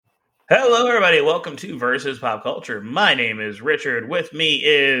Hello, everybody. Welcome to Versus Pop Culture. My name is Richard. With me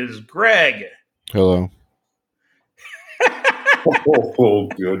is Greg. Hello. Oh,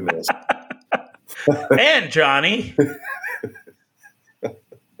 goodness. And Johnny.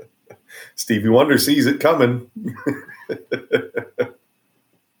 Stevie Wonder sees it coming.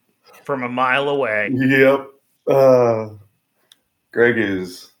 From a mile away. Yep. Greg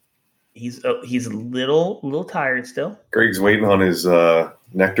is... He's a little tired still. Greg's waiting on his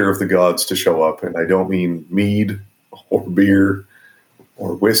Nectar of the Gods to show up, and I don't mean mead or beer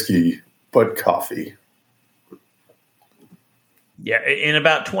or whiskey, but coffee. Yeah, in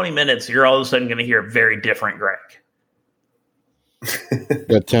about 20 minutes, you're all of a sudden going to hear a very different Greg.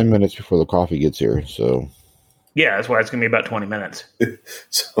 Got 10 minutes before the coffee gets here, so... Yeah, that's why it's going to be about 20 minutes.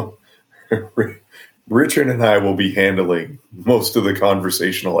 So, Richard and I will be handling most of the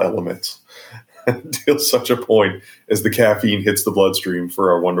conversational elements until such a point as the caffeine hits the bloodstream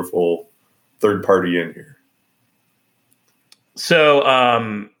for our wonderful third party in here.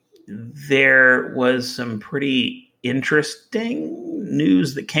 So, there was some pretty interesting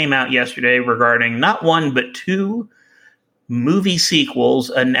news that came out yesterday regarding not one, but two movie sequels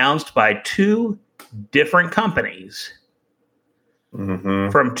announced by two different companies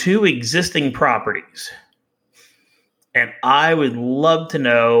from two existing properties. And I would love to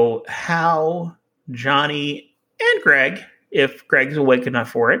know how Johnny and Greg, if Greg's awake enough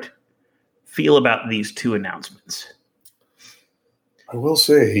for it, feel about these two announcements. I will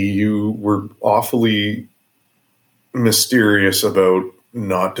say you were awfully mysterious about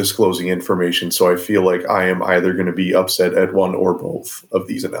not disclosing information, so I feel like I am either going to be upset at one or both of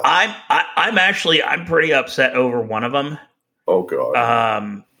these announcements. I'm pretty upset over one of them. Oh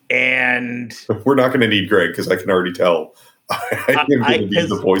God! And we're not going to need Greg because I can already tell I am going to be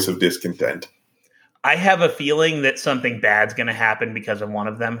the voice of discontent. I have a feeling that something bad's going to happen because of one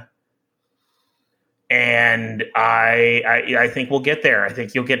of them. And I think we'll get there. I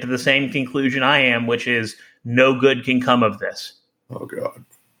think you'll get to the same conclusion I am, which is no good can come of this. Oh, God.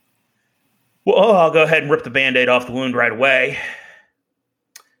 Well, I'll go ahead and rip the Band-Aid off the wound right away.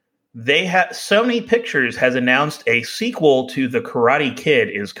 Sony Pictures has announced a sequel to The Karate Kid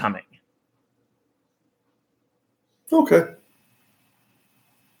is coming. Okay.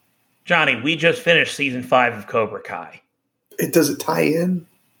 Johnny, we just finished season 5 of Cobra Kai. Does it tie in?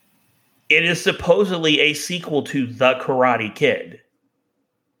 It is supposedly a sequel to The Karate Kid.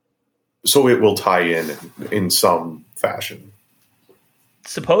 So it will tie in some fashion.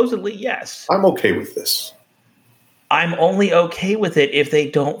 Supposedly, yes. I'm okay with this. I'm only okay with it if they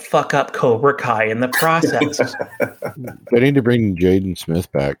don't fuck up Cobra Kai in the process. They need to bring Jaden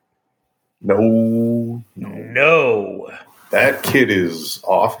Smith back. No. That kid is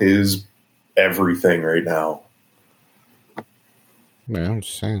off his everything right now. Yeah, I'm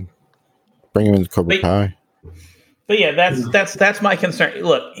just saying. Bring him into Cobra Kai. But yeah, that's my concern.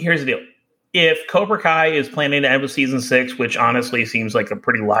 Look, here's the deal. If Cobra Kai is planning to end with season 6, which honestly seems like a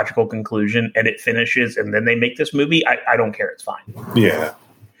pretty logical conclusion, and it finishes and then they make this movie, I don't care. It's fine. Yeah.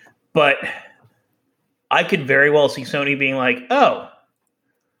 But I could very well see Sony being like, oh,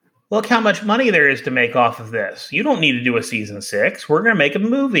 look how much money there is to make off of this. You don't need to do a season 6. We're going to make a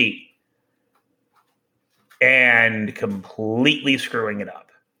movie. And completely screwing it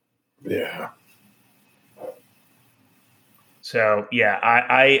up. Yeah. So yeah,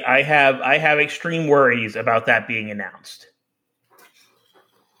 I have extreme worries about that being announced.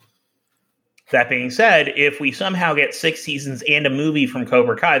 That being said, if we somehow get 6 seasons and a movie from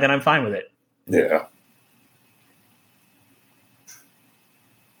Cobra Kai, then I'm fine with it. Yeah.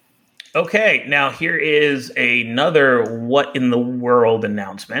 Okay, now here is another what in the world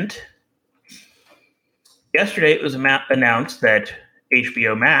announcement. Yesterday it was announced that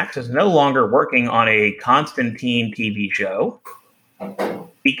HBO Max is no longer working on a Constantine TV show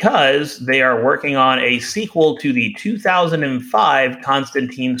because they are working on a sequel to the 2005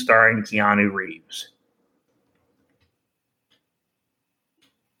 Constantine starring Keanu Reeves.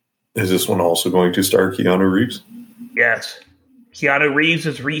 Is this one also going to star Keanu Reeves? Yes. Keanu Reeves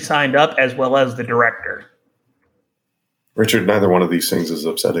is re-signed up as well as the director. Richard, neither one of these things is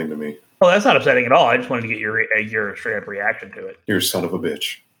upsetting to me. Oh, that's not upsetting at all. I just wanted to get your straight-up reaction to it. You're a son of a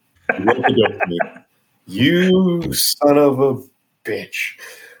bitch. You son of a bitch.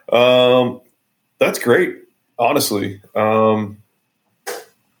 That's great, honestly.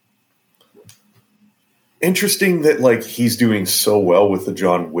 Interesting that like he's doing so well with the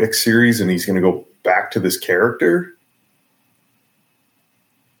John Wick series and he's going to go back to this character.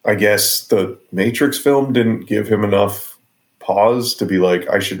 I guess the Matrix film didn't give him enough pause to be like,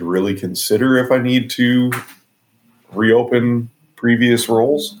 I should really consider if I need to reopen previous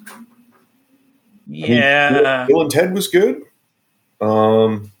roles. Yeah. Bill and Ted was good.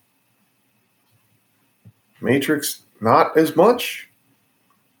 Matrix, not as much.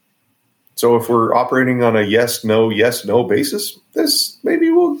 So if we're operating on a yes, no basis, this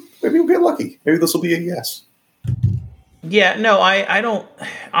maybe we'll get lucky. Maybe this will be a yes. Yeah, no, I don't.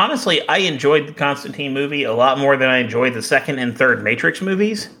 Honestly, I enjoyed the Constantine movie a lot more than I enjoyed the second and third Matrix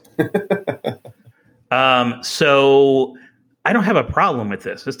movies. So I don't have a problem with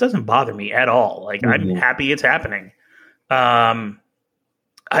this. This doesn't bother me at all. Like, I'm happy it's happening.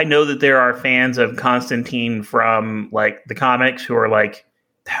 I know that there are fans of Constantine from like the comics who are like,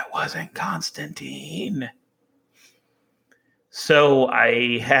 that wasn't Constantine. So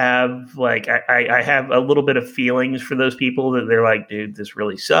I have like I have a little bit of feelings for those people that they're like, dude, this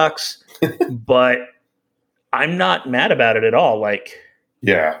really sucks. But I'm not mad about it at all. Like,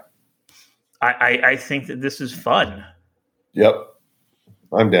 yeah, I think that this is fun. Yep,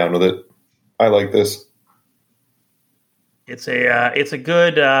 I'm down with it. I like this. It's a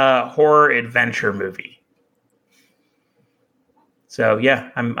good horror adventure movie. So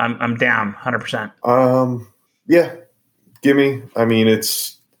yeah, I'm down 100%. Yeah, gimme. I mean,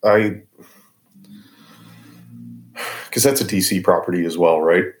 because that's a DC property as well,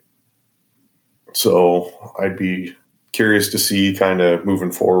 right? So I'd be curious to see kind of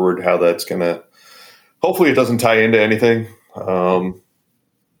moving forward how that's gonna. Hopefully, it doesn't tie into anything. I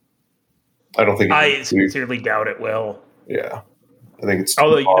don't think. I sincerely doubt it will. Yeah, I think it's.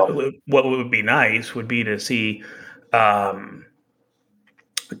 Although what would be nice would be to see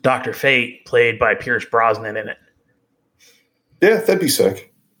Dr. Fate played by Pierce Brosnan in it. Yeah, that'd be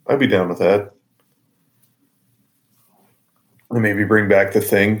sick. I'd be down with that. And maybe bring back the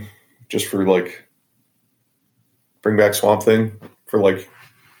Thing, just for like. Bring back Swamp Thing for like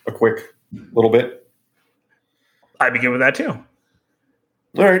a quick little bit. I'd be good with that too.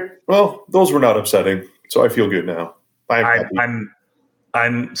 All right. Well, those were not upsetting, so I feel good now. I'm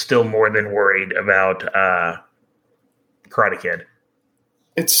still more than worried about Karate Kid.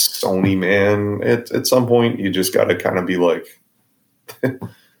 It's Sony, man. At some point, you just got to kind of be like,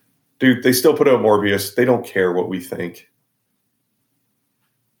 dude, they still put out Morbius. They don't care what we think.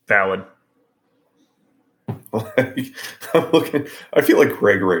 Valid. I'm looking. I feel like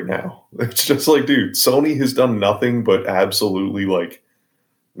Greg right now. It's just like, dude, Sony has done nothing but absolutely like,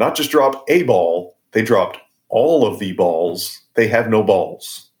 not just drop a ball. They dropped all of the balls. They have no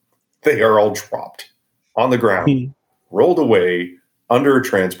balls. They are all dropped on the ground, rolled away under a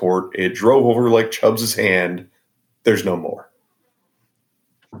transport. It drove over like Chubbs' hand. There's no more.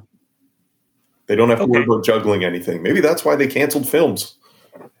 They don't have to worry about juggling anything. Maybe that's why they canceled films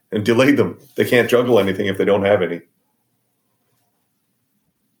and delayed them. They can't juggle anything if they don't have any.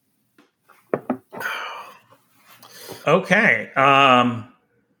 Okay.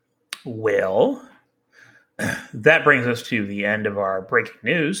 Well, that brings us to the end of our breaking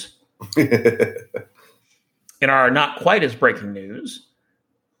news. In our not quite as breaking news,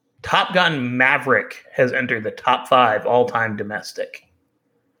 Top Gun Maverick has entered the top 5 all-time domestic.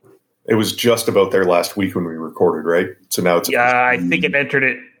 It was just about there last week when we recorded, right? So now it's... Yeah, I think it entered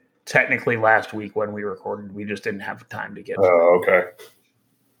it technically last week when we recorded. We just didn't have time to get to it. Oh, okay.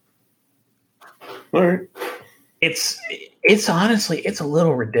 All right. It's honestly, it's a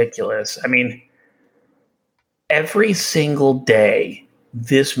little ridiculous. I mean, every single day,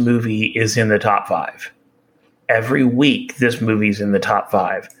 this movie is in the top 5. Every week, this movie's in the top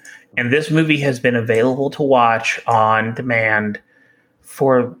 5. And this movie has been available to watch on demand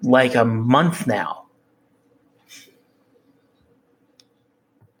for like a month now.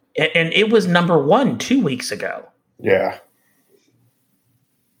 And it was number 1 2 weeks ago. Yeah.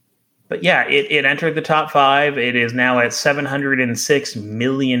 But yeah, it entered the top 5. It is now at $706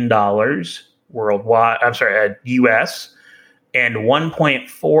 million worldwide. I'm sorry, US, and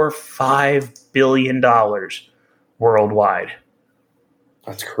 $1.45 billion worldwide.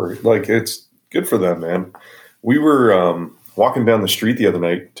 That's correct. Like, it's good for them, man. We were walking down the street the other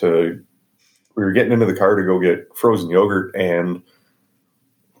night we were getting into the car to go get frozen yogurt, and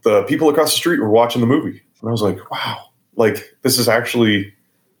the people across the street were watching the movie. And I was like, wow, like, this is actually,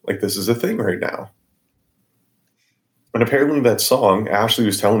 like, this is a thing right now. And apparently that song, Ashley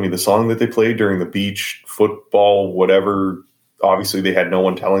was telling me, the song that they played during the beach football, whatever, obviously they had no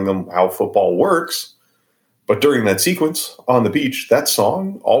one telling them how football works. But during that sequence on the beach, that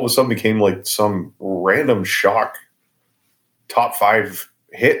song all of a sudden became like some random shock top 5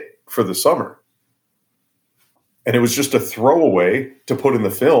 hit for the summer. And it was just a throwaway to put in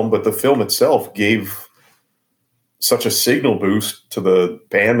the film, but the film itself gave such a signal boost to the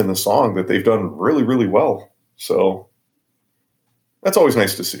band and the song that they've done really, really well. So that's always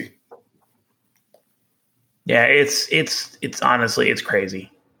nice to see. Yeah, it's honestly it's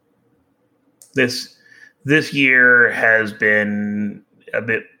crazy. This year has been a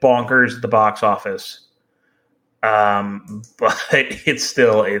bit bonkers at the box office. But it's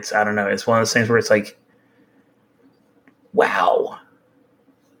I don't know, it's one of those things where it's like, wow.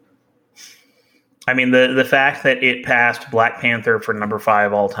 I mean, the fact that it passed Black Panther for number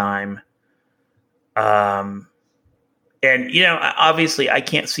 5 all time. And, obviously I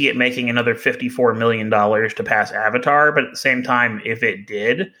can't see it making another $54 million to pass Avatar, but at the same time, if it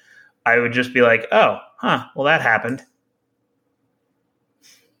did, I would just be like, oh, well, that happened.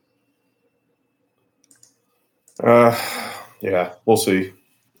 Yeah, we'll see.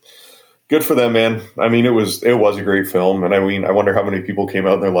 Good for them, man. I mean, it was a great film, and I mean, I wonder how many people came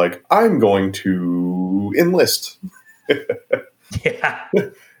out and they're like, I'm going to enlist. Yeah.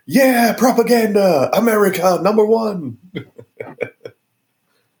 Yeah, propaganda, America, number 1.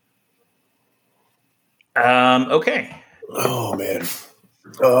 Okay. Oh, man.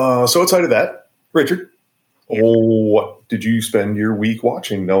 So outside of that, Richard, what did you spend your week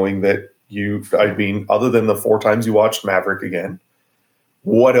watching, knowing that other than the 4 times you watched Maverick again,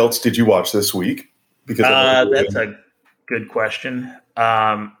 what else did you watch this week? Because that's a good question.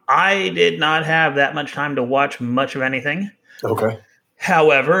 I did not have that much time to watch much of anything. Okay.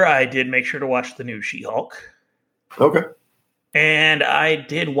 However, I did make sure to watch the new She-Hulk. Okay. And I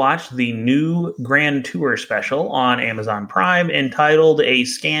did watch the new Grand Tour special on Amazon Prime entitled A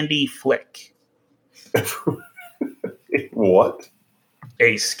Scandi Flick. What?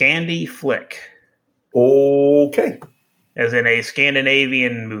 A Scandi Flick. Okay. As in a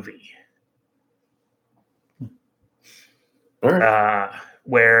Scandinavian movie. All right.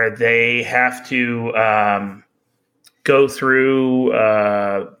 Where they have to go through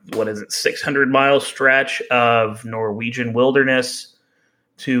 600-mile stretch of Norwegian wilderness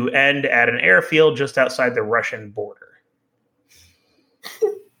to end at an airfield just outside the Russian border.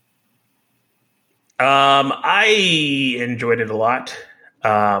 I enjoyed it a lot.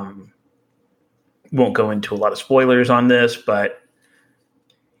 Won't go into a lot of spoilers on this, but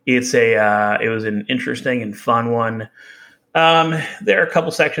it was an interesting and fun one. There are a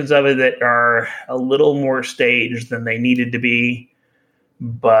couple sections of it that are a little more staged than they needed to be,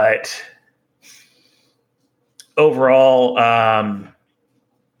 but overall,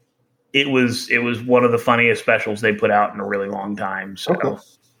 it was one of the funniest specials they put out in a really long time. So, okay.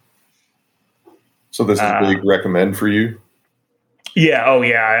 So this is a big recommend for you? Yeah. Oh,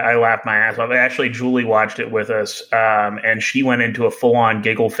 yeah. I laughed my ass off. Actually, Julie watched it with us, and she went into a full-on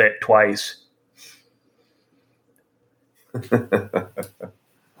giggle fit twice.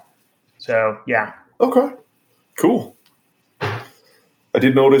 So, yeah. Okay. Cool. I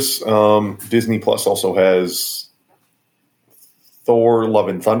did notice Disney Plus also has Thor: Love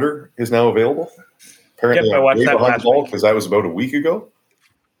and Thunder is now available. Apparently, yep, I watched that last week because that was about a week ago.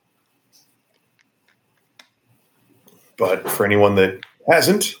 But for anyone that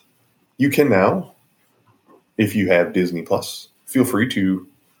hasn't, you can now, if you have Disney Plus, feel free to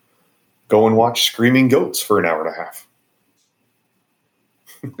go and watch Screaming Goats for an hour and a half.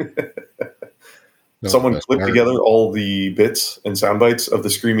 Someone clipped together all the bits and sound bites of the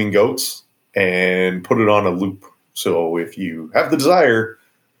Screaming Goats and put it on a loop. So if you have the desire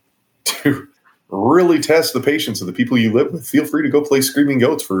to really test the patience of the people you live with, feel free to go play Screaming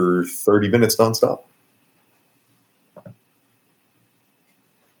Goats for 30 minutes nonstop.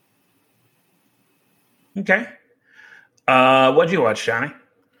 Okay. What'd you watch, Johnny?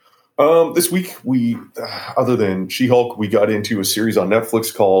 This week, we, other than She-Hulk, we got into a series on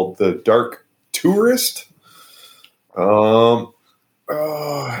Netflix called The Dark Tourist.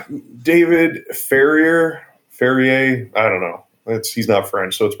 David Ferrier, I don't know. He's not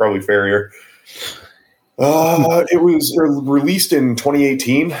French, so it's probably Ferrier. It was released in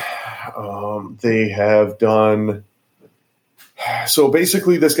 2018. They have done... So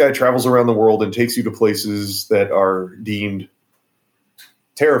basically, this guy travels around the world and takes you to places that are deemed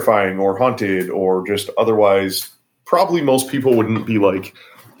terrifying or haunted or just otherwise. Probably most people wouldn't be like,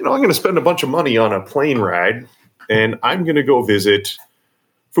 I'm going to spend a bunch of money on a plane ride and I'm going to go visit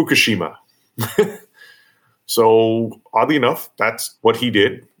Fukushima. So oddly enough, that's what he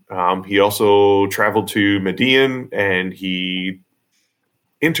did. He also traveled to Medellin and he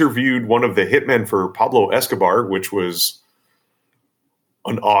interviewed one of the hitmen for Pablo Escobar, which was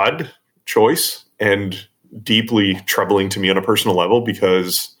an odd choice and deeply troubling to me on a personal level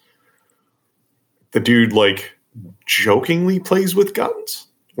because the dude jokingly plays with guns,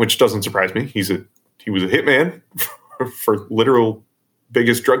 which doesn't surprise me. He was a hitman for literal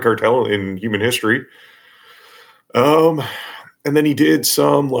biggest drug cartel in human history. And then he did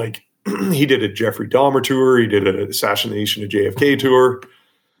some he did a Jeffrey Dahmer tour. He did an Assassination of JFK tour.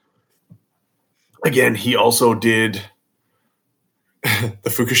 Again, he also did the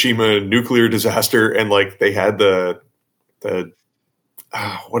Fukushima nuclear disaster, and like they had the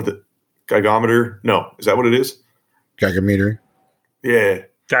Geigometer? No, is that what it is? Geiger Yeah,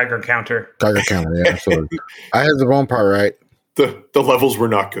 Geiger counter. Geiger counter. Yeah, so I had the wrong part right. The levels were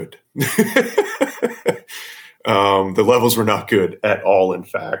not good. The levels were not good at all. In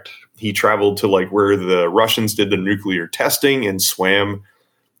fact, he traveled to like where the Russians did the nuclear testing and swam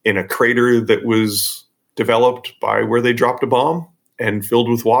in a crater that was developed by where they dropped a bomb and filled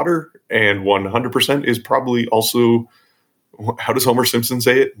with water. And 100% is probably also, how does Homer Simpson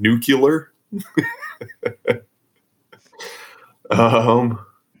say it? Nuclear.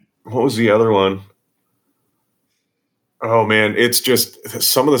 What was the other one? Oh man, it's just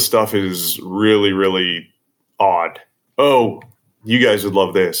some of the stuff is really, really odd. Oh, you guys would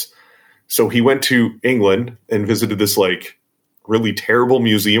love this. So he went to England and visited this like really terrible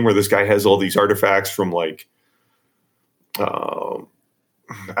museum where this guy has all these artifacts from like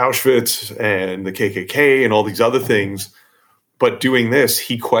Auschwitz and the KKK and all these other things. But doing this,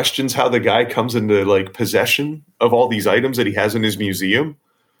 he questions how the guy comes into like possession of all these items that he has in his museum.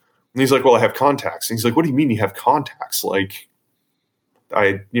 And he's like, well, I have contacts. And he's like, what do you mean you have contacts? Like,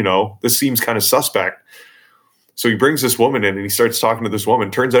 this seems kind of suspect. So he brings this woman in and he starts talking to this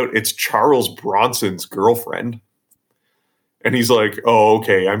woman. Turns out it's Charles Bronson's girlfriend. And he's like, oh,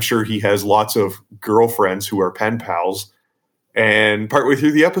 okay, I'm sure he has lots of girlfriends who are pen pals. And partway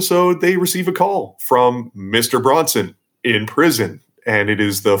through the episode, they receive a call from Mr. Bronson in prison. And it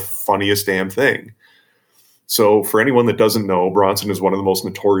is the funniest damn thing. So for anyone that doesn't know, Bronson is one of the most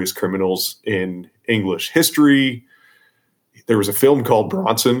notorious criminals in English history. There was a film called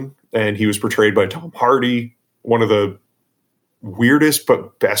Bronson, and he was portrayed by Tom Hardy, one of the weirdest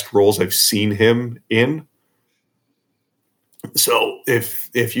but best roles I've seen him in. So if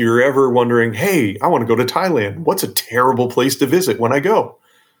you're ever wondering, hey, I want to go to Thailand, what's a terrible place to visit when I go?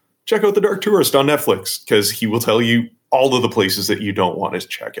 Check out The Dark Tourist on Netflix, because he will tell you all of the places that you don't want to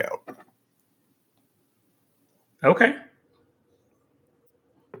check out. Okay.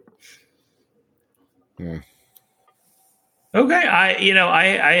 Yeah. Okay.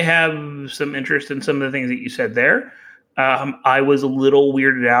 I have some interest in some of the things that you said there. I was a little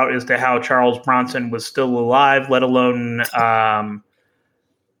weirded out as to how Charles Bronson was still alive, let alone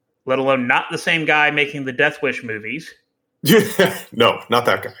not the same guy making the Death Wish movies. No, not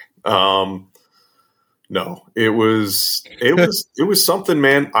that guy. No, it was something,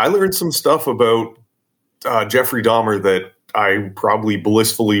 man. I learned some stuff about Jeffrey Dahmer that I probably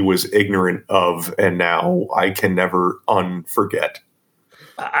blissfully was ignorant of, and now I can never unforget.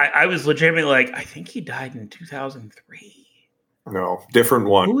 I was legitimately like, I think he died in 2003. No, different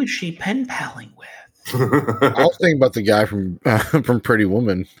one. Who is she pen paling with? I was thinking about the guy from Pretty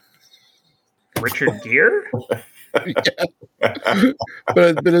Woman. Richard Gere? Yeah.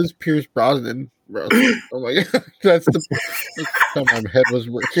 But it's Pierce Brosnan. Oh my god, that's how my head was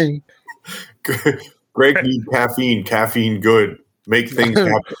working. Greg needs caffeine. Caffeine good. Make things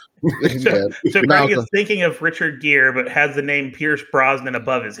happen. So Greg is thinking of Richard Gere, but has the name Pierce Brosnan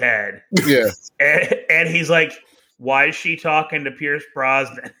above his head. Yeah. And he's like, why is she talking to Pierce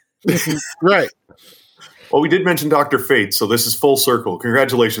Brosnan? Right. Well, we did mention Dr. Fate, so this is full circle.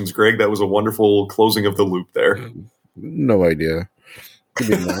 Congratulations, Greg. That was a wonderful closing of the loop there. No idea. Give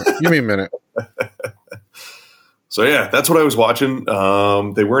me a minute. So, yeah, that's what I was watching.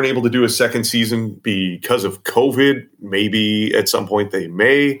 They weren't able to do a second season because of COVID. Maybe at some point they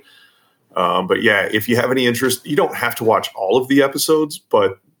may. But, yeah, if you have any interest, you don't have to watch all of the episodes.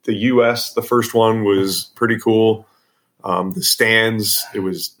 But the U.S., the first one was pretty cool. The stands, it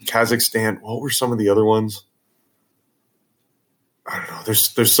was Kazakhstan. What were some of the other ones? I don't know.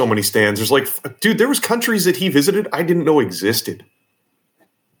 There's so many stands. There's like, dude, there was countries that he visited I didn't know existed.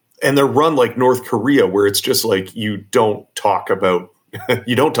 And they're run like North Korea, where it's just like you don't talk about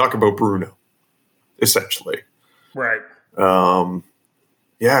Bruno, essentially. Right.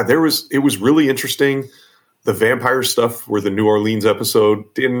 Yeah, it was really interesting. The vampire stuff where the New Orleans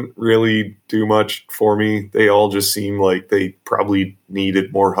episode didn't really do much for me. They all just seemed like they probably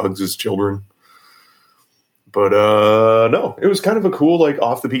needed more hugs as children. But no, it was kind of a cool, like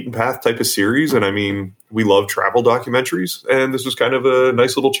off the beaten path type of series. And I mean, we love travel documentaries, and this was kind of a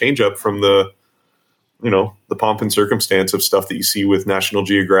nice little change up from the pomp and circumstance of stuff that you see with National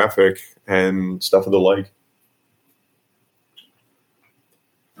Geographic and stuff of the like.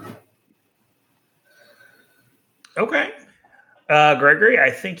 Okay. Gregory,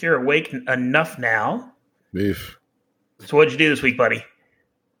 I think you're awake enough now. Beef. So what'd you do this week, buddy?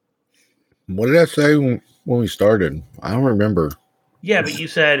 What did I say when we started? I don't remember. Yeah, but you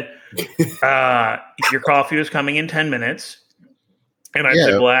said your coffee was coming in 10 minutes. And I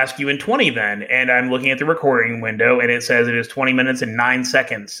said, we'll ask you in 20 then. And I'm looking at the recording window, and it says it is 20 minutes and 9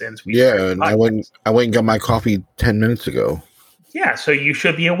 seconds since we started. Yeah, and I went and got my coffee 10 minutes ago. Yeah, so you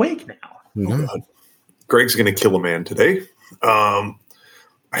should be awake now. No. Oh, Greg's going to kill a man today.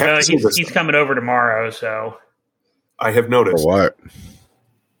 He's coming over tomorrow, so. I have noticed. For what?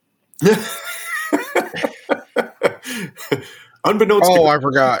 Unbeknownst to I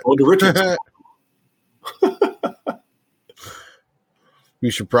forgot. We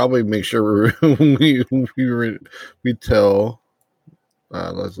should probably make sure we tell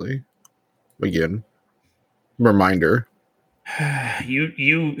Leslie again. Reminder.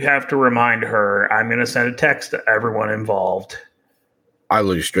 You have to remind her. I'm going to send a text to everyone involved. I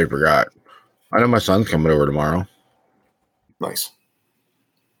literally straight forgot. I know my son's coming over tomorrow. Nice.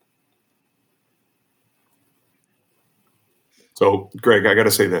 So, Greg, I got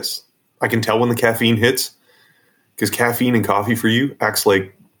to say this. I can tell when the caffeine hits because caffeine and coffee for you acts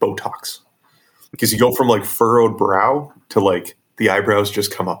like Botox. Because you go from like furrowed brow to like the eyebrows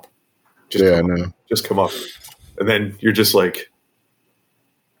just come up. Just come up. And then you're just like,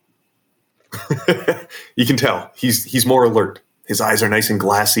 you can tell he's more alert. His eyes are nice and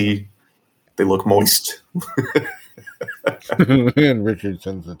glassy. They look moist. And Richard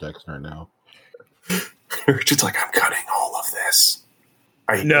sends the text right now. Richard's like, I'm cutting all of this.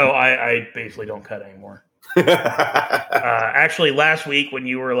 I basically don't cut anymore. Actually, last week when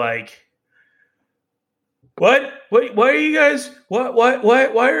you were like, what? Why are you guys? Why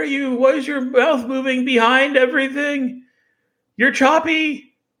are you? Why is your mouth moving behind everything? You're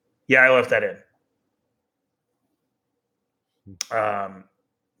choppy. Yeah, I left that in.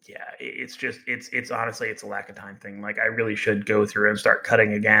 Yeah, it's honestly, it's a lack of time thing. Like, I really should go through and start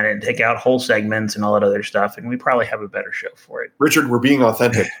cutting again and take out whole segments and all that other stuff. And we probably have a better show for it. Richard, we're being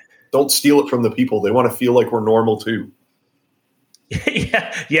authentic. Don't steal it from the people. They want to feel like we're normal too.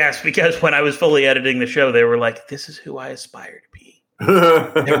 Yes, because when I was fully editing the show, they were like, this is who I aspire to be.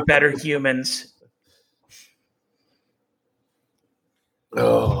 They're better humans.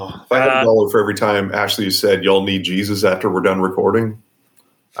 Oh, if I had $1 for every time Ashley said, y'all need Jesus after we're done recording,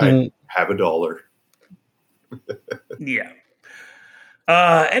 I have $1. Yeah.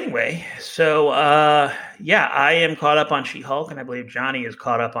 Anyway, so I am caught up on She-Hulk, and I believe Johnny is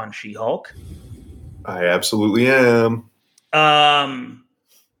caught up on She-Hulk. I absolutely am. And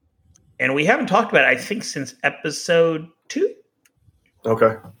we haven't talked about it, I think, since episode 2.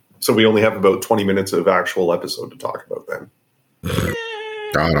 Okay. So we only have about 20 minutes of actual episode to talk about then. We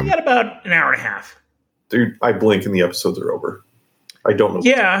got about an hour and a half. Dude, I blink and the episodes are over. I don't know.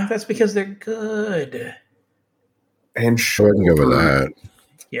 Yeah, that's because they're good. And sure, go with that.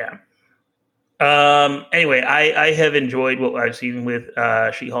 Yeah. Anyway, I have enjoyed what I've seen with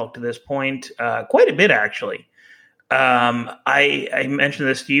She-Hulk to this point quite a bit, actually. I mentioned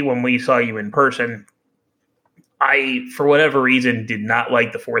this to you when we saw you in person. I, for whatever reason, did not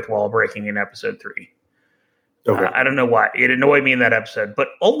like the fourth wall breaking in episode 3. Okay. I don't know why. It annoyed me in that episode, but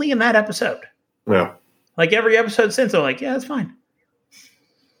only in that episode. Yeah. Like every episode since, I'm like, yeah, that's fine.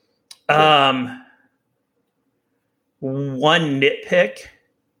 One nitpick.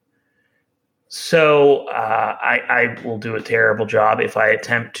 So I will do a terrible job if I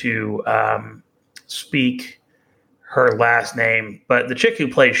attempt to speak her last name, but the chick who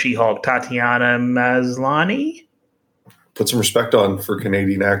plays She-Hulk, Tatiana Maslany. Put some respect on for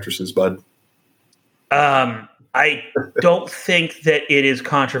Canadian actresses, bud. I don't think that it is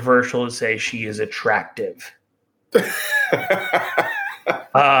controversial to say she is attractive.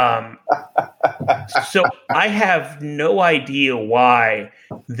 So I have no idea why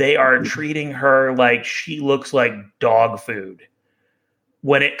they are treating her like she looks like dog food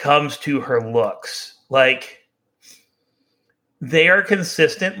when it comes to her looks. Like, they are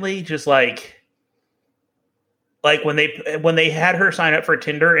consistently just like when they had her sign up for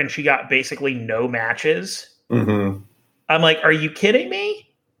Tinder and she got basically no matches. Mm-hmm. I'm like, are you kidding me?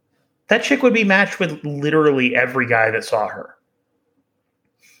 That chick would be matched with literally every guy that saw her.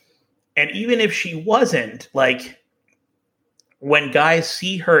 And even if she wasn't, like, when guys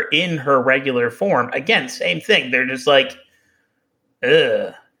see her in her regular form, again, same thing. They're just like,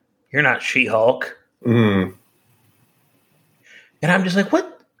 ugh, you're not She-Hulk. Mm. And I'm just like,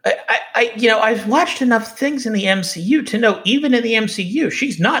 what? I've watched enough things in the MCU to know even in the MCU,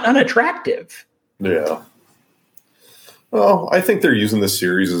 she's not unattractive. Yeah. Well, I think they're using this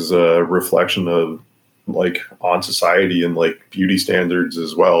series as a reflection of, like, on society and, like, beauty standards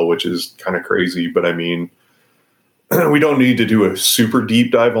as well, which is kind of crazy. But I mean, we don't need to do a super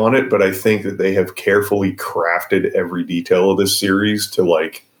deep dive on it, but I think that they have carefully crafted every detail of this series to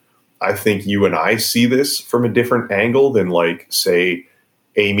like, I think you and I see this from a different angle than like, say,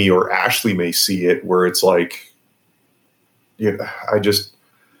 Amy or Ashley may see it, where it's like, they've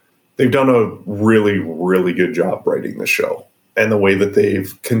done a really, really good job writing the show. And the way that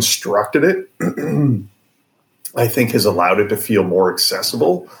they've constructed it, I think has allowed it to feel more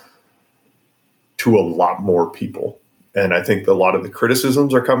accessible to a lot more people. And I think a lot of the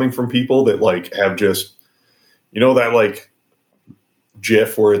criticisms are coming from people that like have just, that like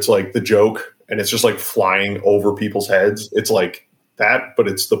GIF where it's like the joke and it's just like flying over people's heads. It's like that, but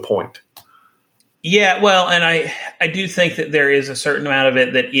it's the point. Yeah, well, and I do think that there is a certain amount of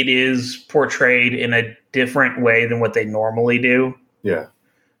it that it is portrayed in a different way than what they normally do. Yeah.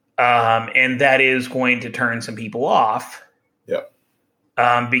 And that is going to turn some people off. Yeah.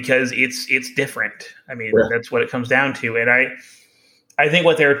 Because it's different. I mean, That's what it comes down to. And I think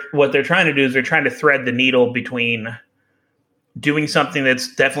what they're trying to do is they're trying to thread the needle between doing something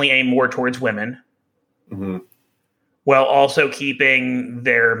that's definitely aimed more towards women, mm-hmm. while also keeping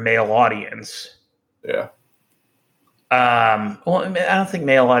their male audience. Yeah. Well, I mean, I don't think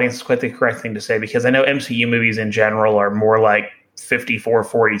male audience is quite the correct thing to say, because I know MCU movies in general are more like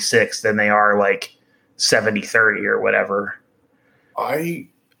 54-46 than they are like 70-30 or whatever. I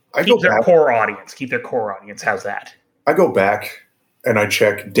keep their core audience. Keep their core audience. How's that? I go back and I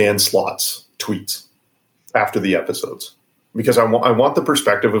check Dan Slott's tweets after the episodes, because I want the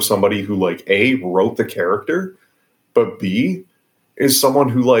perspective of somebody who like A, wrote the character, but B, is someone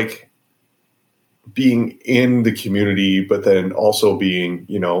who like being in the community, but then also being,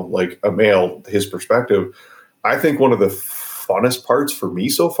 like a male, his perspective. I think one of the funnest parts for me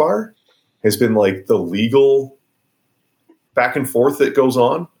so far has been like the legal back and forth that goes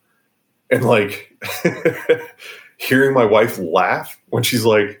on, and like hearing my wife laugh when she's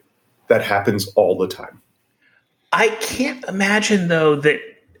like, that happens all the time. I can't imagine though that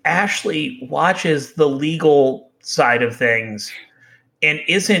Ashley watches the legal side of things and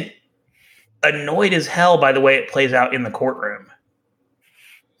isn't annoyed as hell by the way it plays out in the courtroom.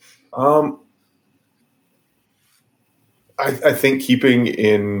 I think keeping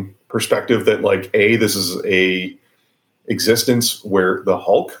in perspective that like, A, this is a existence where the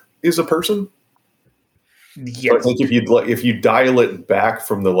Hulk is a person. Yes. So I think if you dial it back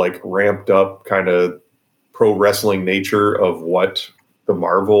from the like ramped up kind of pro wrestling nature of what the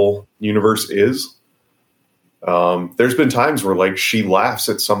Marvel universe is, there's been times where like she laughs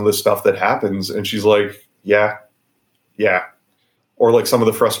at some of the stuff that happens and she's like, yeah. Or like some of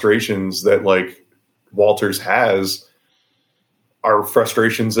the frustrations that like Walters has are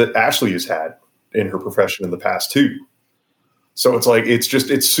frustrations that Ashley has had in her profession in the past too. So it's like,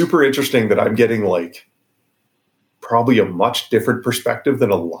 it's super interesting that I'm getting like probably a much different perspective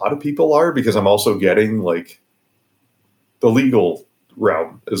than a lot of people are, because I'm also getting like the legal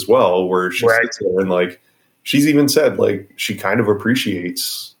realm as well, where she sits there and like, she's even said like she kind of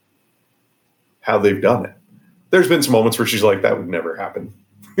appreciates how they've done it. There's been some moments where she's like, that would never happen.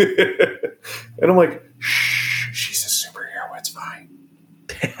 And I'm like, shh, she's a superhero, it's fine.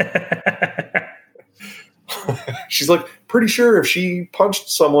 She's like, pretty sure if she punched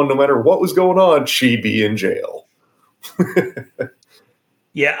someone, no matter what was going on, she'd be in jail.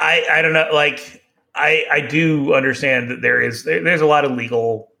 Yeah, I don't know. Like, I do understand that there's a lot of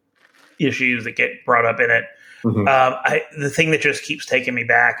legal issues that get brought up in it. Mm-hmm. The thing that just keeps taking me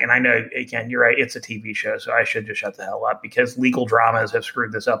back, and I know, again, you're right, it's a TV show, so I should just shut the hell up, because legal dramas have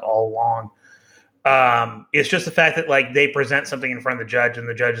screwed this up all along. It's just the fact that like they present something in front of the judge and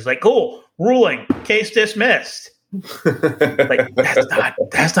the judge is like, cool, ruling, case dismissed. Like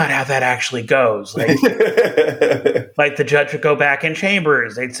that's not how that actually goes. Like, like the judge would go back in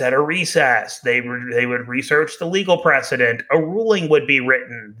chambers, they'd set a recess, they would research the legal precedent, a ruling would be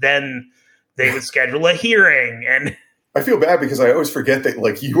written, then they would schedule a hearing. And I feel bad because I always forget that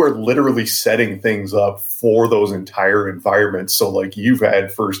like you are literally setting things up for those entire environments. So like you've had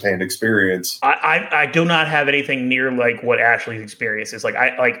firsthand experience. I do not have anything near like what Ashley's experience is.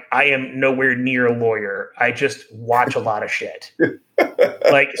 I am nowhere near a lawyer. I just watch a lot of shit.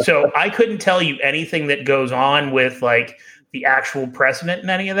 Like, so I couldn't tell you anything that goes on with like the actual precedent and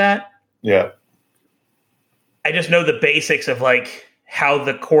any of that. Yeah. I just know the basics of like how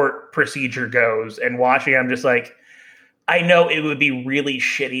the court procedure goes, and watching, I'm just like, I know it would be really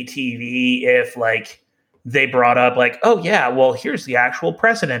shitty TV if like they brought up like, oh yeah, well here's the actual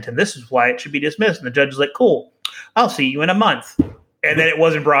precedent and this is why it should be dismissed. And the judge is like, cool, I'll see you in a month. And then it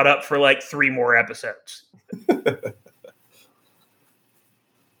wasn't brought up for like 3 more episodes.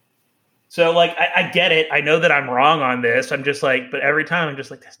 So, like, I get it. I know that I'm wrong on this. I'm just like, but every time I'm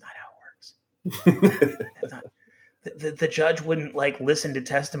just like, that's not how it works. That's not, the judge wouldn't like listen to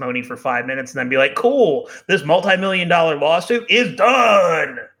testimony for 5 minutes and then be like, cool, this multi-million-dollar lawsuit is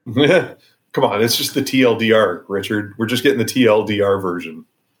done. Come on, it's just the TLDR, Richard. We're just getting the TLDR version.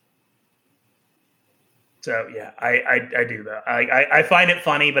 So yeah, I do that. I find it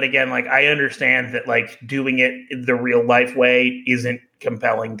funny, but again, like I understand that like doing it the real life way isn't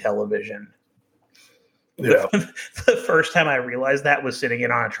compelling television. Yeah. The first time I realized that was sitting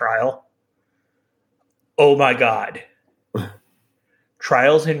in on a trial. Oh my God.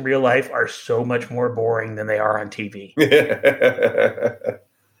 Trials in real life are so much more boring than they are on TV.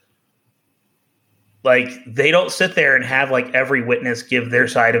 Like they don't sit there and have like every witness give their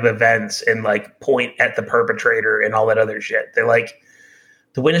side of events and like point at the perpetrator and all that other shit. They're like,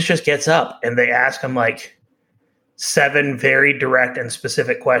 the witness just gets up and they ask him like 7 very direct and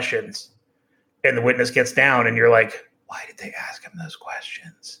specific questions. And the witness gets down and you're like, why did they ask him those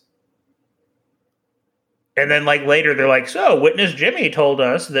questions? And then like later they're like, so witness Jimmy told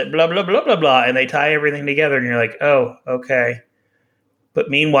us that blah, blah, blah, blah, blah. And they tie everything together and you're like, oh, okay. But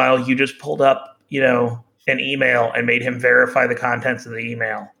meanwhile, you just pulled up, an email and made him verify the contents of the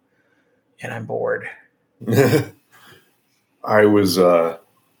email. And I'm bored. I was going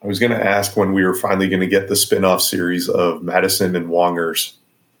to ask when we were finally going to get the spinoff series of Madison and Wongers.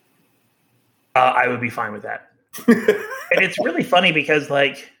 I would be fine with that. And it's really funny because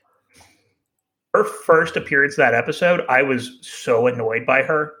like, her first appearance in that episode, I was so annoyed by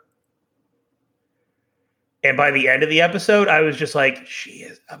her. And by the end of the episode, I was just like, she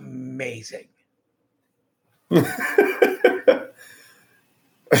is amazing.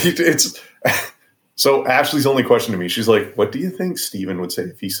 So Ashley's only question to me, she's like, what do you think Steven would say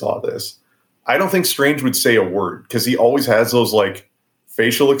if he saw this? I don't think Strange would say a word because he always has those like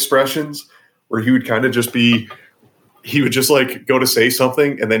facial expressions where he would kind of just be, he would just like go to say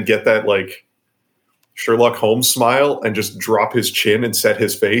something and then get that like Sherlock Holmes smile and just drop his chin and set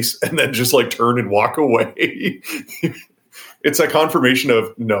his face and then just like turn and walk away. It's a confirmation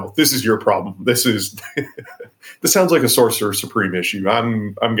of, no, this is your problem. This sounds like a Sorcerer Supreme issue.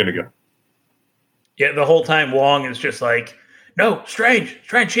 I'm going to go. Yeah. The whole time Wong is just like, no, Strange,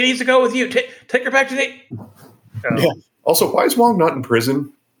 she needs to go with you. Take her back to the... Yeah. Also, why is Wong not in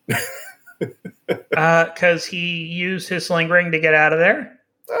prison? Because he used his sling ring to get out of there.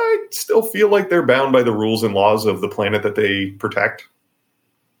 I still feel like they're bound by the rules and laws of the planet that they protect.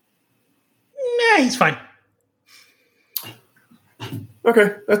 Nah, he's fine.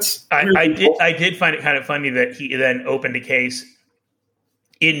 Okay, that's. I did find it kind of funny that he then opened a case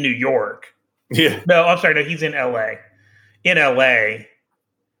in New York. Yeah. No, I'm sorry. No, he's in L.A. In L.A.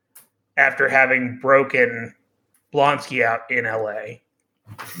 after having broken Blonsky out in L.A.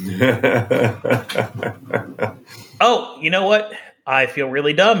 Oh, you know what? I feel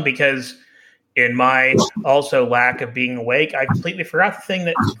really dumb because in my also lack of being awake, I completely forgot the thing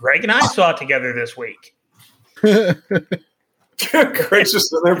that Greg and I saw together this week. Greg's just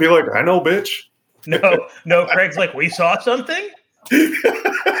sitting there and be like, I know, bitch. No, Greg's like, we saw something?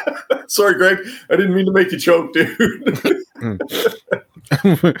 Sorry, Greg. I didn't mean to make you choke, dude.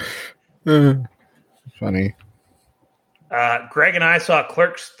 Funny. Greg and I saw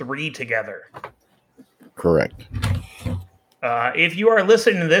Clerks 3 together. Correct. If you are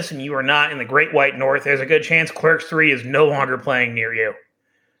listening to this and you are not in the Great White North, there's a good chance Clerks 3 is no longer playing near you.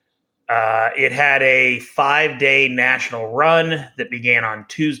 It had a 5-day national run that began on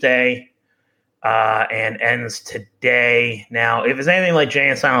Tuesday and ends today. Now, if it's anything like Jay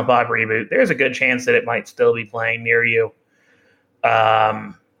and Silent Bob Reboot, there's a good chance that it might still be playing near you.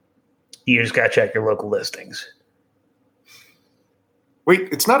 You just got to check your local listings. Wait,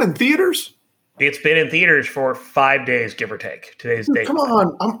 it's not in theaters? It's been in theaters for 5 days, give or take. Today's date. Come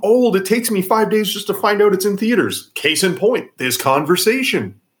on, I'm old. It takes me 5 days just to find out it's in theaters. Case in point, this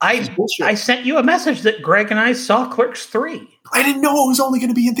conversation. I sent you a message that Greg and I saw Clerks 3. I didn't know it was only going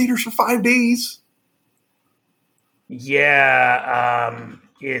to be in theaters for 5 days. Yeah,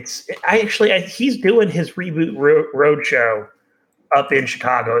 he's doing his reboot road show up in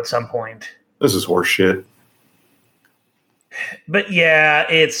Chicago at some point. This is horse shit. But yeah,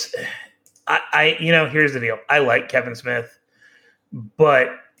 here's the deal. I like Kevin Smith, but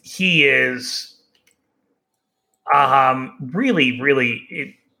he is really,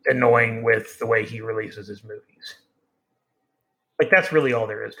 really annoying with the way he releases his movies. Like, that's really all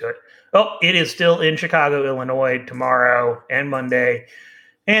there is to it. Oh, it is still in Chicago, Illinois tomorrow and Monday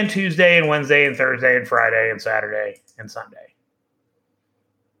and Tuesday and Wednesday and Thursday and Friday and Saturday and Sunday.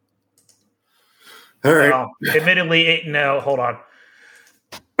 All right. Well, admittedly, no, hold on.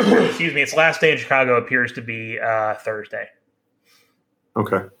 excuse me, its last day in Chicago appears to be Thursday.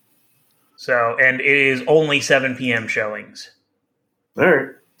 Okay. So, and it is only 7 p.m. showings. All right.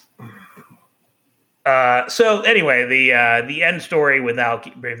 So anyway, the end story, without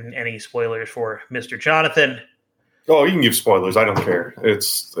giving any spoilers for Mr. Jonathan. Oh, you can give spoilers. I don't care.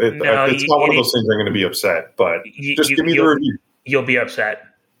 It's not one of those things I'm going to be upset, but just give me the review. You'll be upset.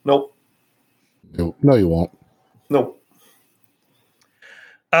 Nope. No, you won't. Nope.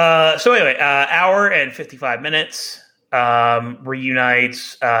 So anyway, hour and 55 minutes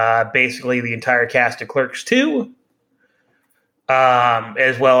reunites basically the entire cast of Clerks 2.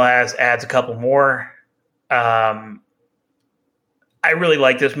 As well as adds a couple more. I really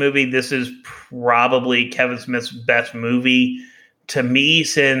like this movie. This is probably Kevin Smith's best movie to me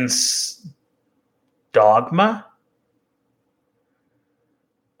since Dogma.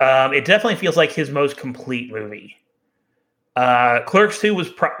 It definitely feels like his most complete movie. Clerks 2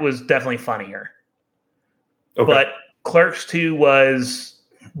 was definitely funnier. Okay. But Clerks 2 was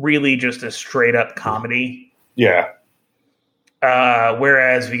really just a straight up comedy. Yeah.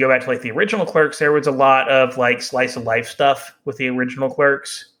 Whereas if you go back to like the original Clerks, there was a lot of like slice of life stuff with the original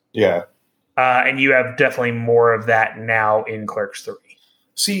Clerks. Yeah. And you have definitely more of that now in Clerks 3.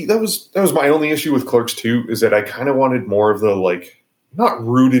 See, that was my only issue with Clerks 2 is that I kind of wanted more of the like not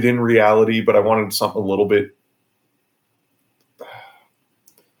rooted in reality, but I wanted something a little bit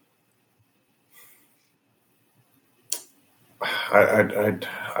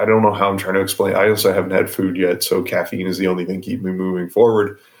I don't know how I'm trying to explain. I also haven't had food yet, so caffeine is the only thing keeping me moving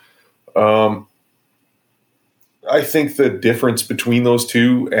forward. I think the difference between those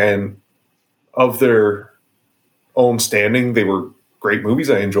two and of their own standing, they were great movies.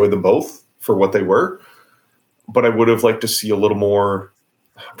 I enjoyed them both for what they were, but I would have liked to see a little more.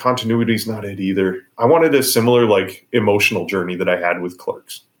 Continuity is not it either. I wanted a similar like emotional journey that I had with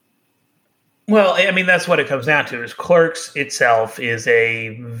Clerks. Well, I mean, that's what it comes down to. Is Clerks itself is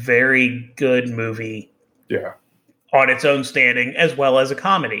a very good movie, yeah, on its own standing, as well as a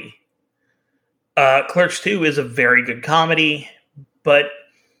comedy. Clerks 2 is a very good comedy, but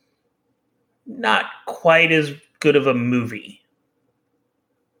not quite as good of a movie.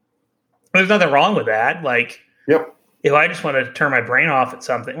 There's nothing wrong with that. Like, yep. If I just want to turn my brain off at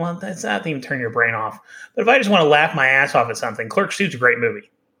something, well, that's not even turn your brain off. But if I just want to laugh my ass off at something, Clerks 2 is a great movie.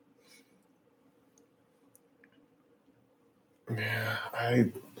 Yeah, I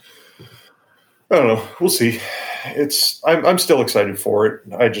don't know. We'll see. I'm still excited for it.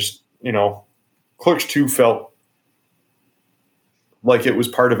 I just, Clerks 2 felt like it was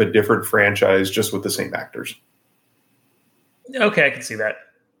part of a different franchise, just with the same actors. Okay, I can see that.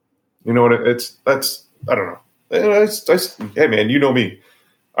 You know what? I don't know. Hey man, you know me.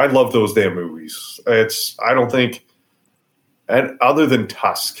 I love those damn movies. I don't think, and other than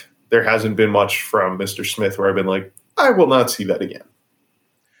Tusk, there hasn't been much from Mr. Smith where I've been like, I will not see that again.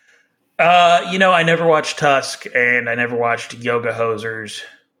 I never watched Tusk, and I never watched Yoga Hosers.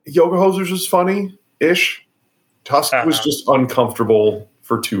 Yoga Hosers was funny-ish. Tusk was just uncomfortable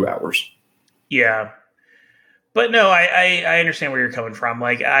for 2 hours. Yeah. But no, I understand where you're coming from.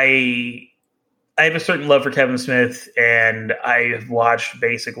 Like, I have a certain love for Kevin Smith, and I've watched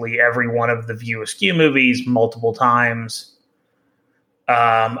basically every one of the View Askew movies multiple times.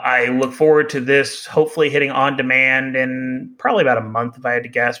 I look forward to this hopefully hitting on demand in probably about a month, if I had to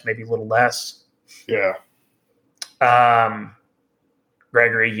guess, maybe a little less. Yeah.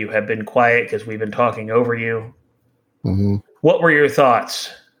 Gregory, you have been quiet because we've been talking over you. Mm-hmm. What were your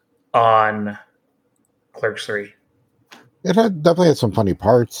thoughts on Clerks 3? It definitely had some funny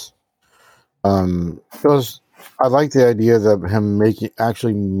parts. I like the idea of him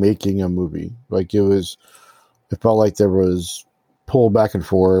actually making a movie. Like it felt like there was pull back and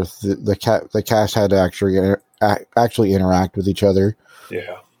forth. The cast had to actually interact with each other.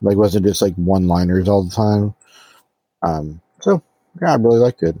 Yeah, like it wasn't just like one-liners all the time. So yeah, I really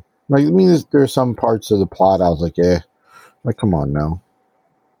liked it. Like, I mean, there's some parts of the plot I was like, like come on now,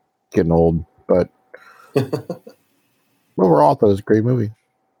 getting old. But overall, I thought it was a great movie.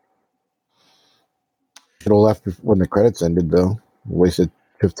 Should have left when the credits ended, though. Wasted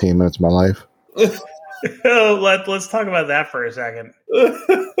 15 minutes of my life. Let's talk about that for a second.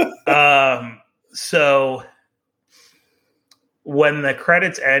 So when the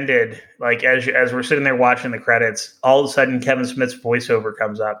credits ended, like as we're sitting there watching the credits, all of a sudden Kevin Smith's voiceover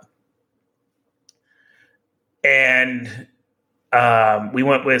comes up, and we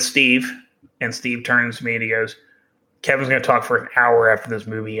went with Steve, and Steve turns to me and he goes, "Kevin's going to talk for an hour after this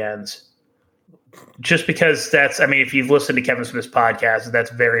movie ends." Just because if you've listened to Kevin Smith's podcast, that's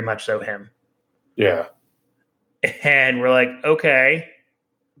very much so him. Yeah. And we're like, okay.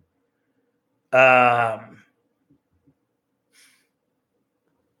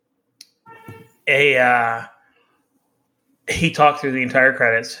 He talked through the entire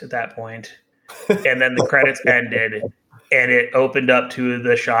credits at that point, and then the credits ended, and it opened up to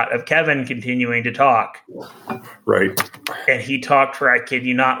the shot of Kevin continuing to talk. Right. And he talked for, I kid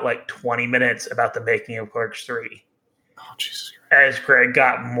you not, like 20 minutes about the making of Clerks 3. Oh, Jesus Christ. As Greg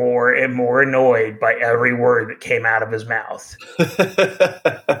got more and more annoyed by every word that came out of his mouth.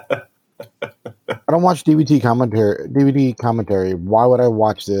 I don't watch DVD commentary. Why would I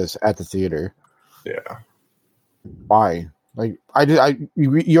watch this at the theater? Yeah. Why? Like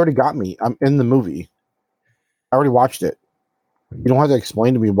you already got me. I'm in the movie. I already watched it. You don't have to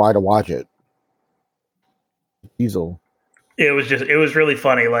explain to me why to watch it. Diesel. It was really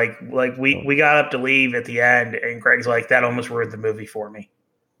funny. Like we got up to leave at the end, and Greg's like, that almost ruined the movie for me.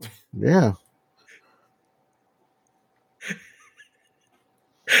 Yeah.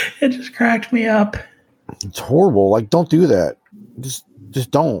 It just cracked me up. It's horrible. Like, don't do that. Just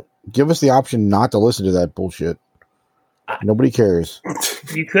don't. Give us the option not to listen to that bullshit. Nobody cares.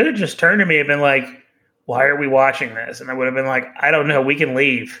 You could have just turned to me and been like, why are we watching this? And I would have been like, I don't know. We can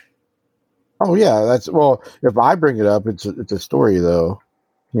leave. Oh, yeah. If I bring it up, it's a story, though.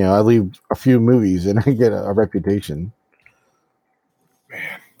 You know, I leave a few movies and I get a reputation.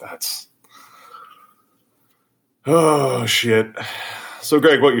 Man, oh, shit. So,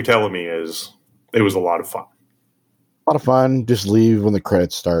 Greg, what you're telling me is it was a lot of fun. A lot of fun. Just leave when the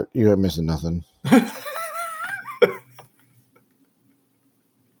credits start. You're not missing nothing.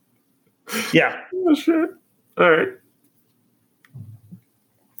 Yeah. Oh, shit. All right.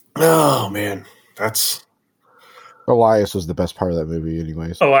 Oh, man. Elias was the best part of that movie,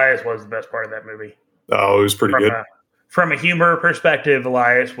 anyways. Elias was the best part of that movie. Oh, it was pretty good. From a humor perspective,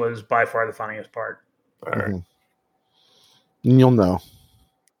 Elias was by far the funniest part. All right. Mm-hmm. And you'll know.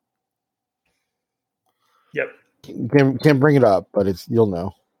 Yep. Can't bring it up, but you'll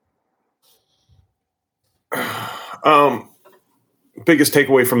know. Biggest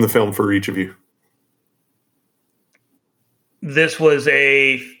takeaway from the film for each of you? This was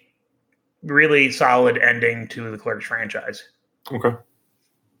a really solid ending to the Clerks franchise. Okay.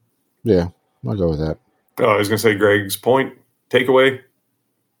 Yeah, I'll go with that. Oh, I was going to say Greg's point. Takeaway.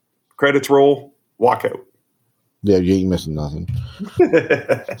 Credits roll. Walkout. Yeah, you ain't missing nothing.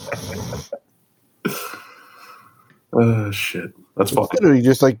 Shit. That's fun. It's literally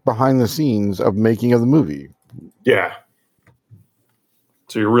just like behind the scenes of making of the movie. Yeah.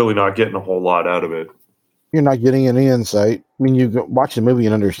 So you're really not getting a whole lot out of it. You're not getting any insight. I mean, you watch the movie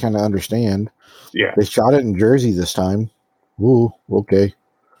and kind of understand. Yeah. They shot it in Jersey this time. Ooh, okay.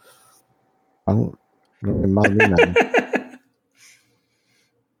 I don't mind me now.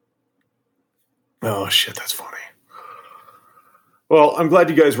 Oh, shit, that's funny. Well, I'm glad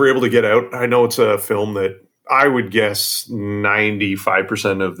you guys were able to get out. I know it's a film that I would guess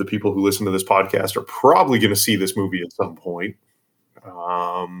 95% of the people who listen to this podcast are probably going to see this movie at some point.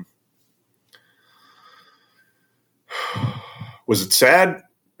 Was it sad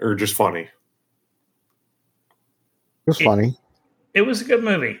or just funny? It was funny. It was a good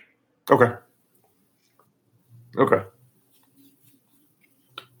movie. Okay.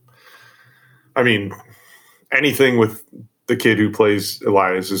 I mean, anything with the kid who plays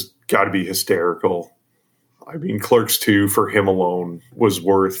Elias has got to be hysterical. I mean, Clerks 2 for him alone was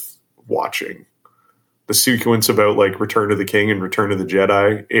worth watching. The sequence about like Return of the King and Return of the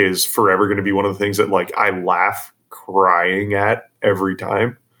Jedi is forever going to be one of the things that like I laugh crying at every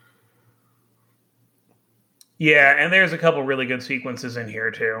time. Yeah, and there's a couple really good sequences in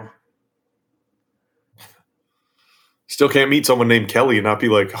here too. Still can't meet someone named Kelly and not be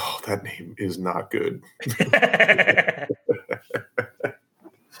like, oh, that name is not good.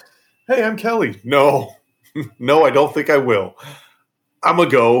 Hey, I'm Kelly. No, I don't think I will. I'm a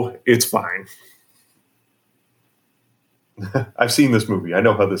go. It's fine. I've seen this movie. I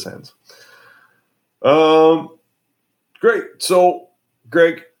know how this ends. Great. So,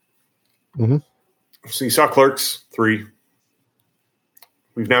 Greg, so you saw Clerks 3.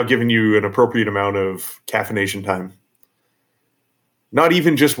 We've now given you an appropriate amount of caffeination time. Not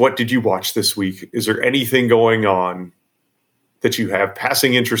even just what did you watch this week. Is there anything going on that you have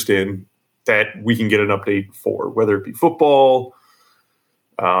passing interest in that we can get an update for, whether it be football,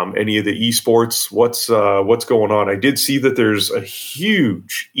 any of the esports? What's going on? I did see that there's a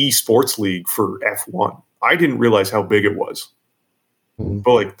huge esports league for F1. I didn't realize how big it was.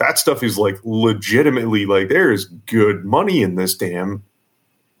 But like that stuff is like legitimately like there is good money in this damn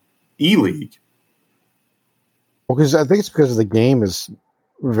E-League. Well, because I think it's because the game is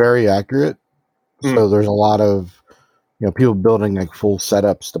very accurate. So there's a lot of people building like full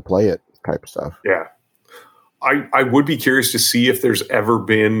setups to play it. type stuff. Yeah. I would be curious to see if there's ever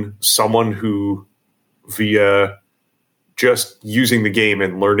been someone who, via just using the game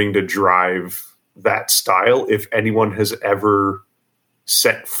and learning to drive that style, if anyone has ever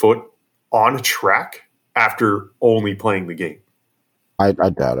set foot on a track after only playing the game. I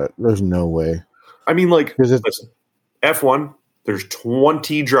doubt it. There's no way. I mean, like, Listen, F1, there's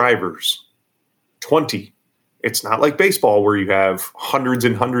 20 drivers. 20. It's not like baseball where you have hundreds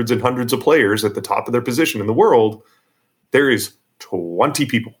and hundreds and hundreds of players at the top of their position in the world. There is 20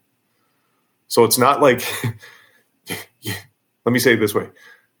 people. So it's not like, let me say it this way.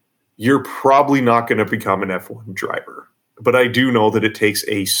 You're probably not going to become an F1 driver. But I do know that it takes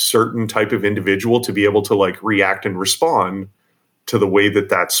a certain type of individual to be able to like react and respond to the way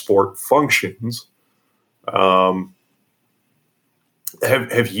that sport functions. Have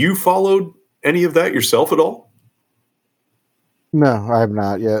you followed any of that yourself at all? no, I have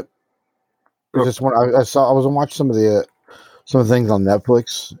not yet. I just want. I was watching some of the things on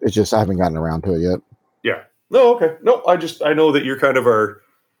Netflix. It's just I haven't gotten around to it yet. Yeah. No. Okay. No. I know that you're kind of our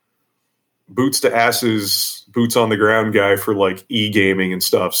boots to asses, boots on the ground guy for like e-gaming and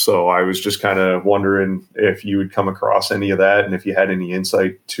stuff. So I was just kind of wondering if you would come across any of that and if you had any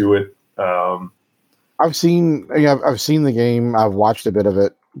insight to it. I've seen the game. I've watched a bit of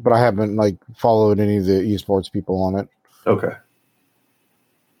it, but I haven't like followed any of the esports people on it. Okay.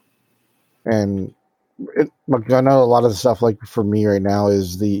 And I know a lot of the stuff like for me right now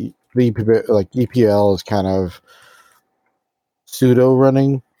is the EPL is kind of pseudo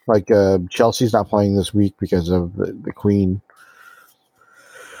running. Like Chelsea's not playing this week because of the Queen.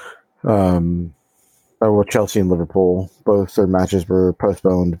 Chelsea and Liverpool, both their matches were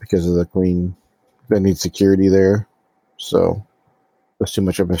postponed because of the Queen. They need security there, so there's too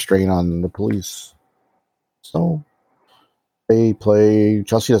much of a strain on the police. So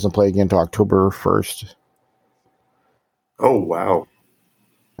Chelsea doesn't play again until October 1st. Oh, wow.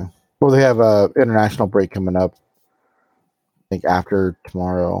 Well, they have a international break coming up, I think after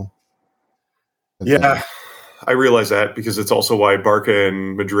tomorrow. Yeah, I realize that because it's also why Barca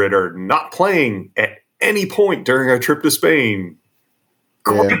and Madrid are not playing at any point during our trip to Spain.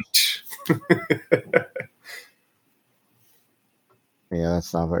 Great. Yeah,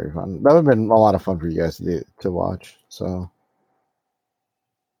 that's not very fun. That would have been a lot of fun for you guys to watch. So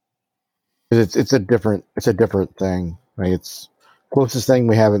it's a different thing. Like it's closest thing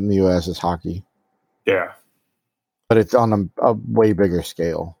we have in the U.S. is hockey. Yeah, but it's on a way bigger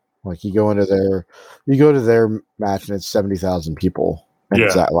scale. Like you go to their match and it's 70,000 people, and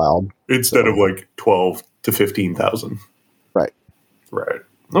it's that loud instead of like 12 to 15,000. Right.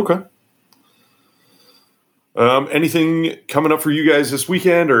 Okay. Anything coming up for you guys this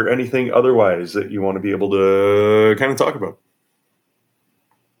weekend, or anything otherwise that you want to be able to kind of talk about?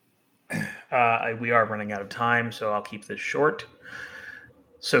 We are running out of time, so I'll keep this short.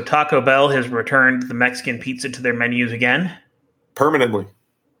 So Taco Bell has returned the Mexican pizza to their menus again. Permanently.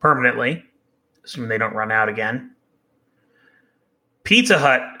 Assuming they don't run out again. Pizza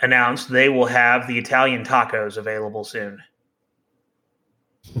Hut announced they will have the Italian tacos available soon.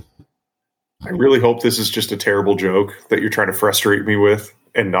 I really hope this is just a terrible joke that you're trying to frustrate me with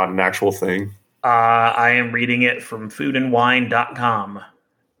and not an actual thing. I am reading it from foodandwine.com.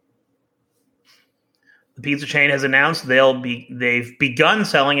 The pizza chain has announced they've begun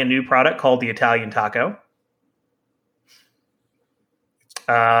selling a new product called the Italian taco.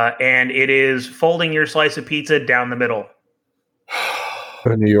 And it is folding your slice of pizza down the middle.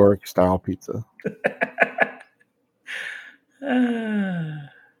 A New York style pizza.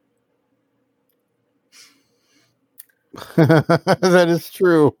 That is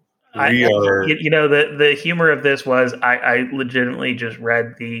true. The humor of this was I legitimately just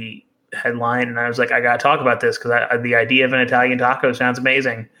read the headline and I was like, I got to talk about this because the idea of an Italian taco sounds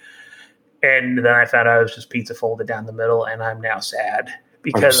amazing. And then I found out it was just pizza folded down the middle, and I'm now sad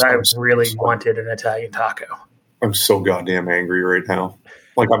because I really wanted an Italian taco. I'm so goddamn angry right now.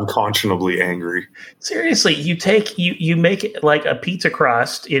 Like, I'm conscionably angry. Seriously, you make it like a pizza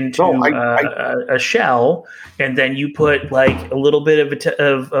crust into a shell, and then you put like a little bit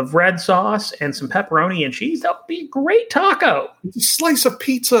of red sauce and some pepperoni and cheese. That would be a great taco. It's a slice of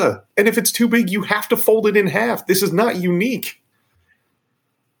pizza, and if it's too big, you have to fold it in half. This is not unique.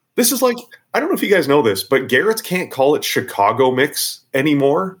 This is like, I don't know if you guys know this, but Garrett's can't call it Chicago mix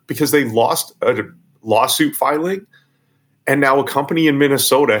anymore because they lost a lawsuit filing. And now a company in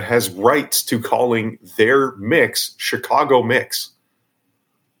Minnesota has rights to calling their mix Chicago Mix.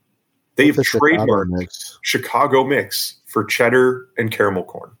 They've trademarked Chicago Mix for cheddar and caramel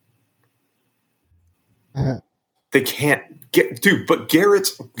corn. They can't get, dude. But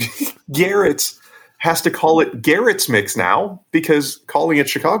Garrett's has to call it Garrett's Mix now because calling it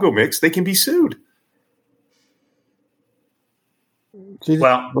Chicago Mix, they can be sued. See,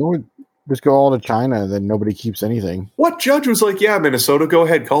 just go all to China, then nobody keeps anything. What judge was like, yeah, Minnesota, go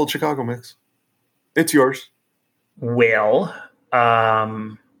ahead, call it Chicago Mix. It's yours. Well,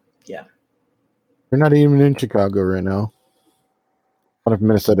 yeah. They're not even in Chicago right now. What if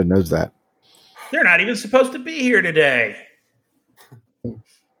Minnesota knows that? They're not even supposed to be here today.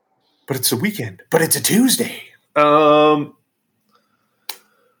 But it's a weekend. But it's a Tuesday. Yeah,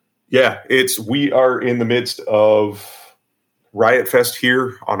 we are in the midst of Riot Fest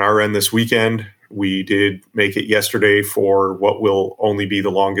here on our end this weekend. We did make it yesterday for what will only be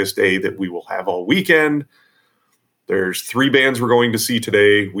the longest day that we will have all weekend. There's 3 bands we're going to see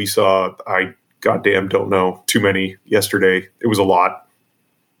today. We saw, I goddamn don't know, too many yesterday. It was a lot.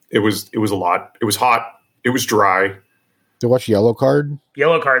 It was a lot. It was hot. It was dry. To watch Yellow Card?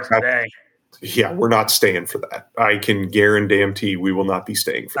 Yellow Card's today. Yeah, we're not staying for that. I can guarantee we will not be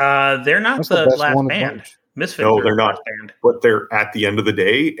staying for that. They're not the last band. Misfits no, they're not. Band. But they're at the end of the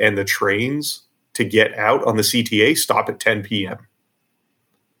day, and the trains to get out on the CTA stop at 10 p.m.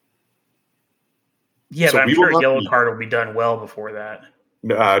 Yeah, so but I'm sure Yellow Card will be done well before that.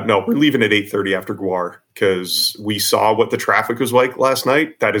 No, we're leaving at 8:30 after Guar because we saw what the traffic was like last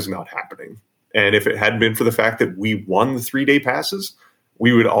night. That is not happening. And if it hadn't been for the fact that we won the 3-day passes,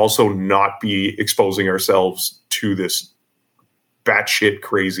 we would also not be exposing ourselves to this batshit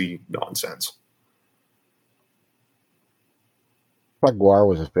crazy nonsense. I thought Guar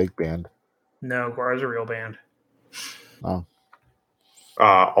was a fake band. No, Guar is a real band. Oh.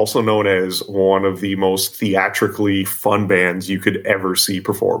 Also known as one of the most theatrically fun bands you could ever see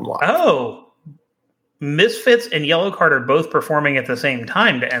perform live. Oh, Misfits and Yellow Card are both performing at the same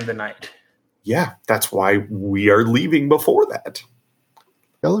time to end the night. Yeah, that's why we are leaving before that.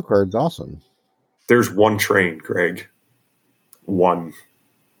 Yellow Card's awesome. There's one train, Greg. One.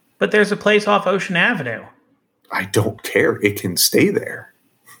 But there's a place off Ocean Avenue. I don't care. It can stay there.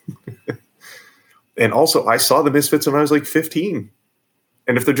 And also, I saw the Misfits when I was like 15.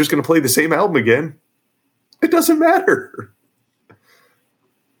 And if they're just going to play the same album again, it doesn't matter.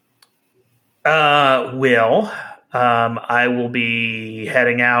 I will be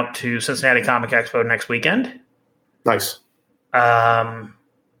heading out to Cincinnati Comic Expo next weekend. Nice. I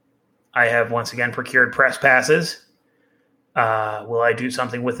have once again procured press passes. Will I do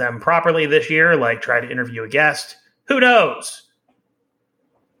something with them properly this year, like try to interview a guest? Who knows?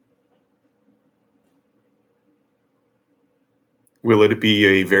 Will it be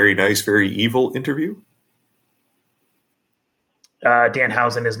a very nice, very evil interview?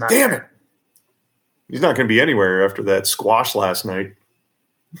 Danhausen is not. Damn it! He's not going to be anywhere after that squash last night.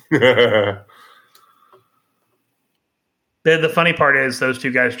 The funny part is those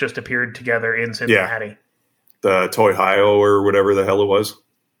two guys just appeared together in Cincinnati. Yeah. The Toy Hio or whatever the hell it was.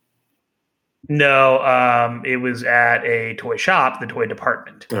 No, it was at a toy shop, the toy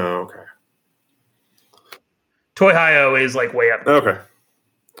department. Oh, okay. Toy Hio is like way up. Okay.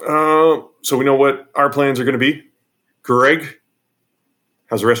 So we know what our plans are going to be. Greg,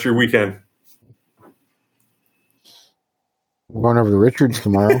 how's the rest of your weekend? We're going over to Richards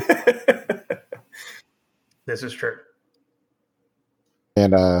tomorrow. This is true.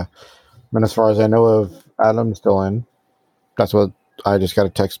 And as far as I know of, Adam's still in. That's what I just got a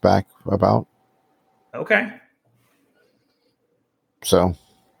text back about. Okay. So.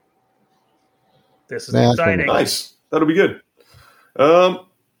 This is exciting. Nice. That'll be good.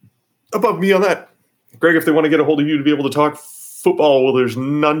 Above me on that. Greg, if they want to get a hold of you to be able to talk football while there's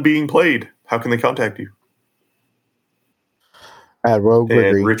none being played, how can they contact you? At Rogue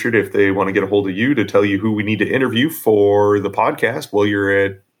Gregory. And Richard, if they want to get a hold of you to tell you who we need to interview for the podcast while you're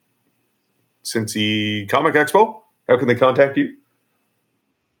at Cincy Comic Expo, how can they contact you?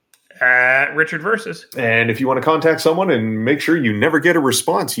 At Richard Versus. And if you want to contact someone and make sure you never get a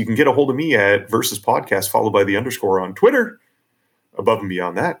response, you can get a hold of me at Versus Podcast, followed by the _ on Twitter. Above and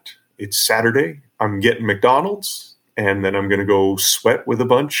beyond that, it's Saturday. I'm getting McDonald's, and then I'm going to go sweat with a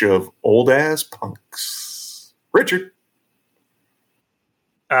bunch of old-ass punks. Richard.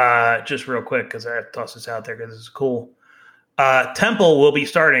 Just real quick, because I have to toss this out there because this is cool. Temple will be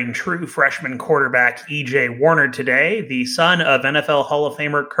starting true freshman quarterback E.J. Warner today, the son of NFL Hall of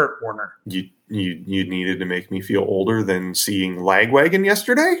Famer Kurt Warner. You needed to make me feel older than seeing Lagwagon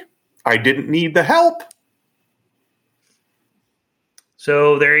yesterday? I didn't need the help.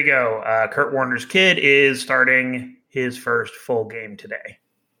 So there you go. Kurt Warner's kid is starting his first full game today.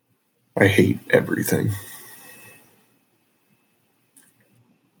 I hate everything.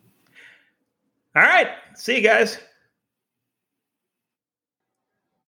 All right. See you guys.